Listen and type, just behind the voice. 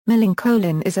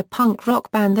Millencolin is a punk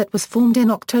rock band that was formed in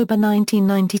October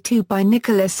 1992 by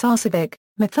Nikola Sarcevic,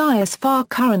 Mathias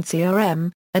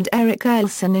Färm, and Erik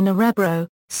Ohlsson in Örebro,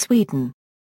 Sweden.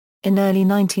 In early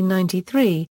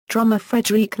 1993, drummer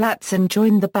Fredrik Larzon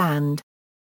joined the band.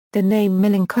 The name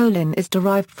Millencolin is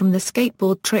derived from the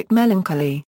skateboard trick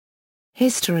melancholy.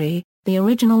 History: the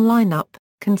original lineup,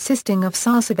 consisting of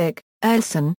Sarcevic,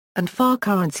 Ohlsson, and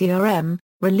Färm,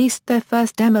 released their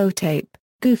first demo tape,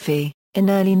 Goofy, in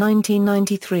early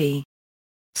 1993.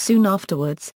 Soon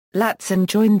afterwards, Larzon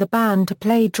joined the band to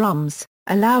play drums,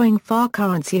 allowing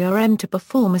Färm to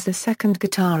perform as the second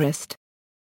guitarist.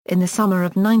 In the summer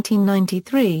of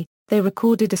 1993, they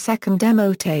recorded a second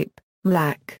demo tape,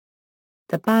 Black.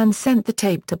 The band sent the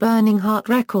tape to Burning Heart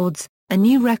Records, a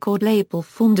new record label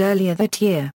formed earlier that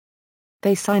year.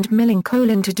 They signed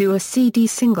Millencolin to do a CD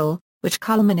single, which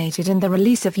culminated in the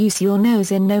release of Use Your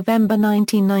Nose in November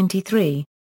 1993.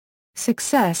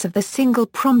 Success of the single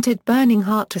prompted Burning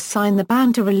Heart to sign the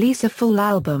band to release a full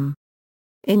album.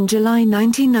 In July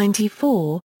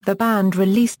 1994, the band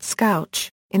released Scouch,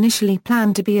 initially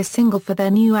planned to be a single for their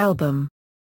new album.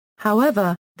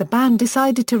 However, the band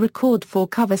decided to record 4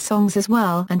 cover songs as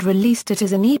well and released it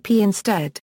as an EP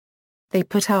instead. They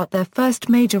put out their first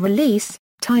major release,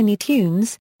 Tiny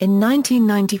Tunes, in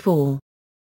 1994.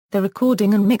 The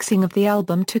recording and mixing of the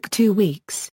album took 2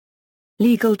 weeks.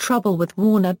 Legal trouble with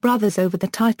Warner Brothers over the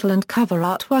title and cover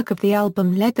artwork of the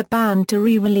album led the band to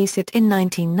re-release it in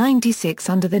 1996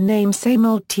 under the name Same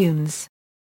Old Tunes.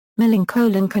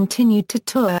 Millencolin continued to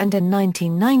tour and in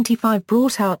 1995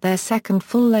 brought out their second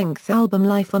full-length album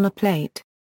Life on a Plate.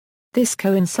 This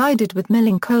coincided with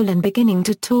Millencolin beginning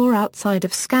to tour outside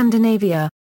of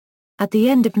Scandinavia. At the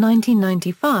end of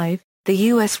 1995, the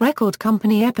U.S. record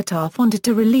company Epitaph wanted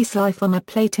to release Life on a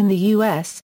Plate in the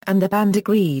U.S., and the band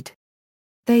agreed.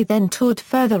 They then toured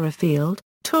further afield,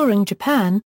 touring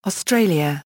Japan,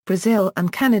 Australia, Brazil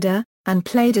and Canada, and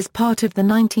played as part of the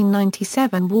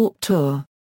 1997 Warped Tour.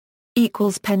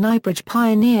 Penibridge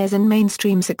Pioneers and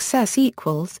mainstream success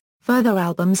further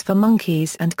albums for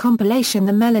Monkees and compilation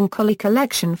The Melancholy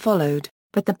Collection followed,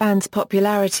 but the band's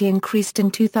popularity increased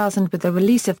in 2000 with the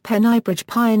release of Penibridge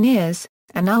Pioneers,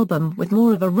 an album with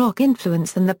more of a rock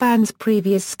influence than the band's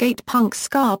previous skate punk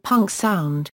ska punk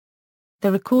sound.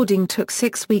 The recording took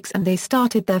 6 weeks and they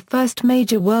started their first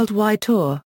major worldwide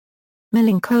tour.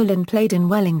 Millencolin played in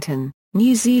Wellington,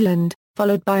 New Zealand,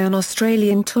 followed by an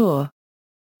Australian tour.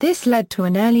 This led to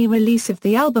an early release of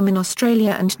the album in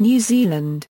Australia and New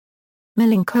Zealand.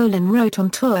 Millencolin wrote on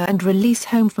tour and released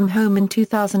Home From Home in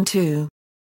 2002.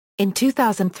 In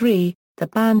 2003, the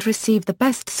band received the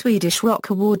Best Swedish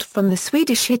Rock Award from the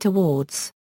Swedish Hit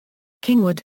Awards.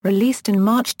 Kingwood, released in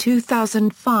March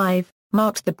 2005,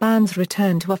 marked the band's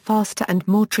return to a faster and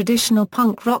more traditional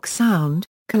punk rock sound,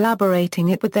 collaborating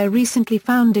it with their recently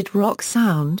founded rock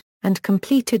sound, and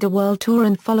completed a world tour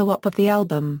and follow-up of the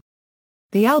album.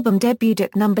 The album debuted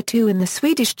at number 2 in the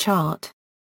Swedish chart.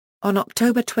 On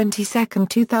October 22,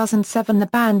 2007 the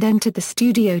band entered the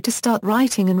studio to start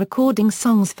writing and recording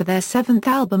songs for their 7th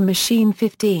album Machine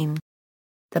 15.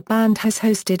 The band has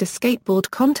hosted a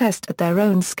skateboard contest at their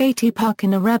own skatey park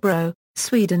in Örebro,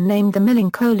 Sweden named the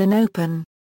Millencolin Open.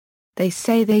 They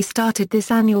say they started this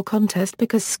annual contest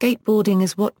because skateboarding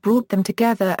is what brought them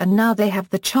together and now they have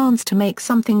the chance to make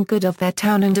something good of their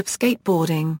town and of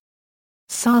skateboarding.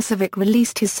 Sarcevic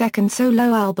released his second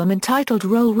solo album entitled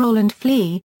Roll Roll and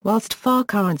Flee, whilst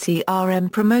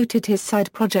Färm promoted his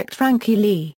side project Frankie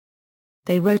Lee.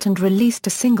 They wrote and released a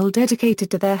single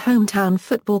dedicated to their hometown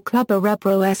football club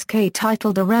Örebro SK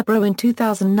titled Örebro in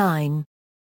 2009.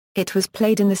 It was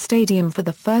played in the stadium for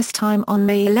the first time on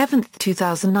May 11,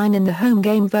 2009 in the home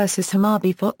game versus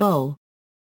Hammarby Football.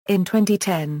 In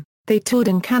 2010, they toured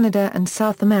in Canada and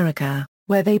South America,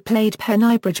 where they played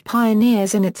Penibridge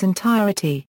Pioneers in its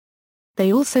entirety.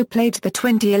 They also played the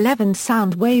 2011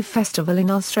 Soundwave Festival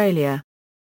in Australia.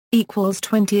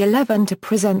 2011 to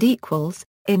present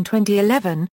In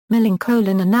 2011,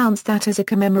 Millencolin announced that as a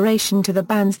commemoration to the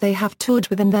bands they have toured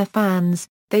with and their fans,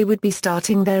 they would be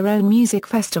starting their own music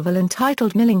festival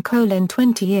entitled Millencolin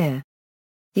 20 Year.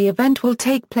 The event will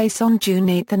take place on June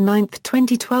 8 and 9,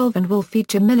 2012 and will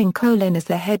feature Millencolin as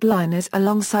the headliners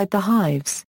alongside The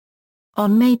Hives.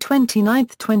 On May 29,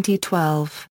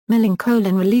 2012,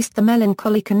 Millencolin released The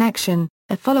Melancholy Connection,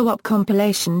 a follow-up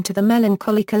compilation to the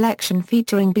Melancholy Collection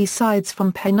featuring B-sides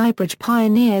from Penibridge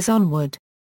Pioneers onward.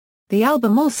 The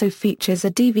album also features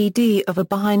a DVD of a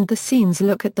behind-the-scenes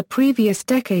look at the previous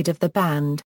decade of the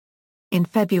band. In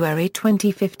February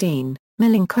 2015,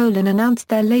 Millencolin announced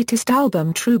their latest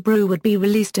album True Brew would be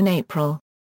released in April.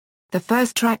 The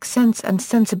first track Sense and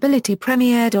Sensibility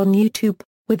premiered on YouTube,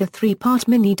 with a 3-part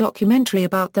mini-documentary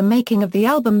about the making of the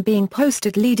album being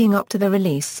posted leading up to the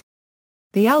release.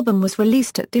 The album was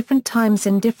released at different times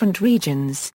in different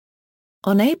regions.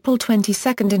 On April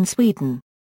 22 in Sweden.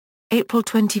 April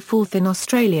 24 in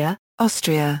Australia,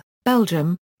 Austria,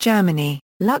 Belgium, Germany,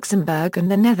 Luxembourg and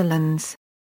the Netherlands.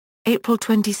 April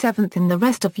 27 in the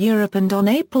rest of Europe and on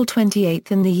April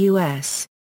 28 in the US.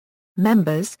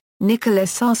 Members: Nikola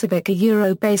Sarcevic, a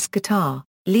Euro bass guitar,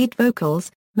 lead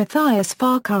vocals, Mathias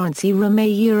Färm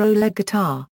Euro lead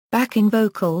guitar, backing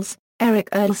vocals, Erik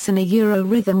Ohlsson a Euro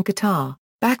rhythm guitar,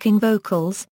 backing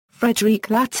vocals, Fredrik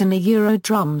Larzon a Euro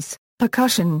drums,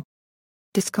 percussion.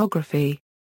 Discography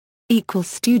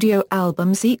Studio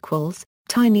albums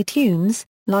Tiny Tunes,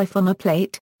 Life on a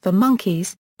Plate, The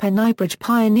Monkees, Pennybridge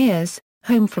Pioneers,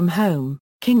 Home from Home,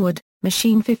 Kingwood,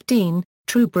 Machine 15,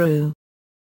 True Brew.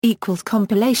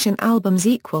 Compilation albums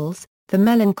The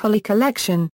Melancholy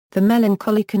Collection, The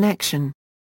Melancholy Connection.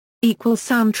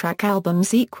 Soundtrack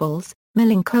albums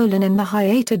Millencolin and the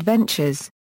Hyatt Adventures.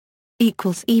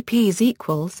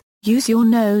 EPs Use Your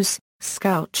Nose,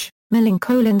 Scouch,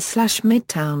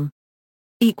 Millencolin/Midtown.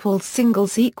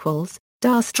 Singles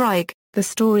Da Strike, The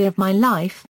Story of My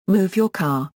Life, Move Your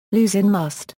Car, Lose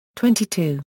Must,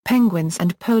 22, Penguins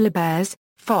and Polar Bears,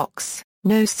 Fox,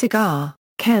 No Cigar,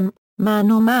 Kemp,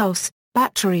 Man or Mouse,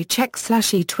 Battery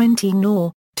Check/E20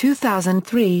 Nor,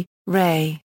 2003,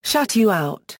 Ray, Shut You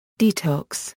Out,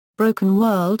 Detox, Broken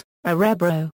World,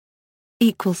 Örebro.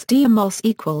 Diamos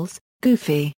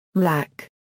Goofy, Black.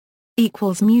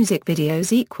 Music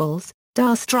videos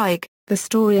Da Strike, The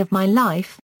Story of My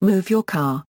Life, Move Your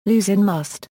Car, Lose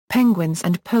Must, Penguins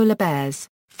and Polar Bears,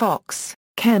 Fox,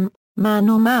 Kemp, Man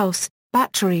or Mouse,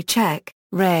 Battery Check,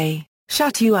 Ray,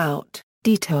 Shut You Out,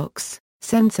 Detox,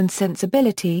 Sense and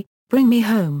Sensibility, Bring Me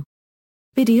Home.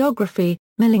 Videography,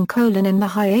 Millencolin and the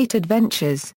Hyatt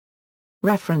Adventures.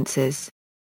 References.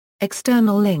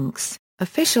 External links,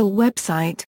 official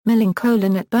website,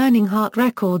 Millencolin at Burning Heart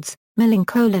Records,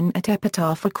 Millencolin at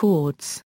Epitaph Records.